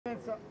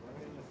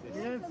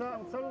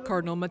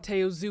Cardinal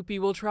Matteo Zuppi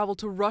will travel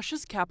to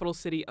Russia's capital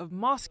city of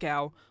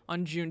Moscow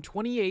on June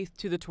 28th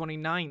to the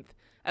 29th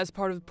as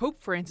part of Pope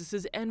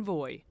Francis's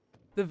envoy.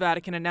 The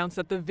Vatican announced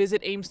that the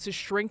visit aims to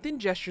strengthen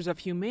gestures of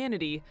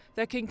humanity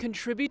that can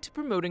contribute to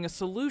promoting a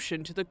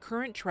solution to the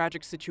current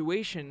tragic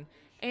situation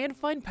and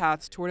find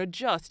paths toward a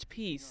just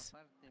peace.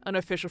 An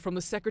official from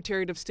the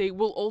Secretariat of State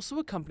will also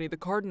accompany the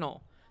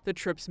Cardinal. The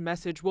trip's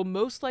message will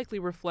most likely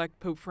reflect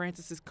Pope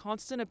Francis's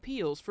constant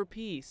appeals for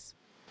peace.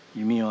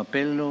 Il mio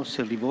appello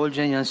si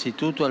rivolge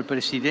innanzitutto al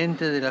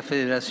Presidente della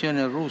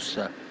Federazione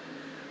Russa,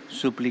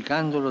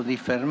 supplicandolo di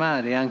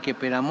fermare, anche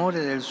per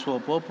amore del suo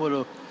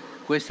popolo,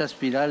 questa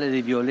spirale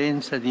di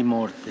violenza e di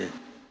morte.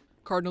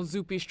 Cardinal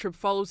Zuppi's trip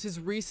follows his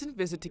recent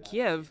visit to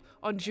Kyiv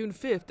on June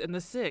 5th and the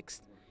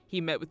 6th.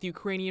 He met with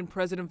Ukrainian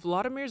President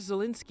Volodymyr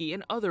Zelensky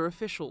and other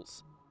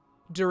officials.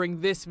 During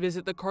this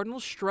visit, the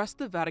Cardinal stressed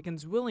the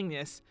Vatican's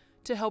willingness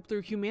to help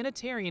through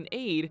humanitarian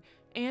aid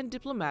and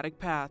diplomatic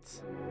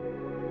paths.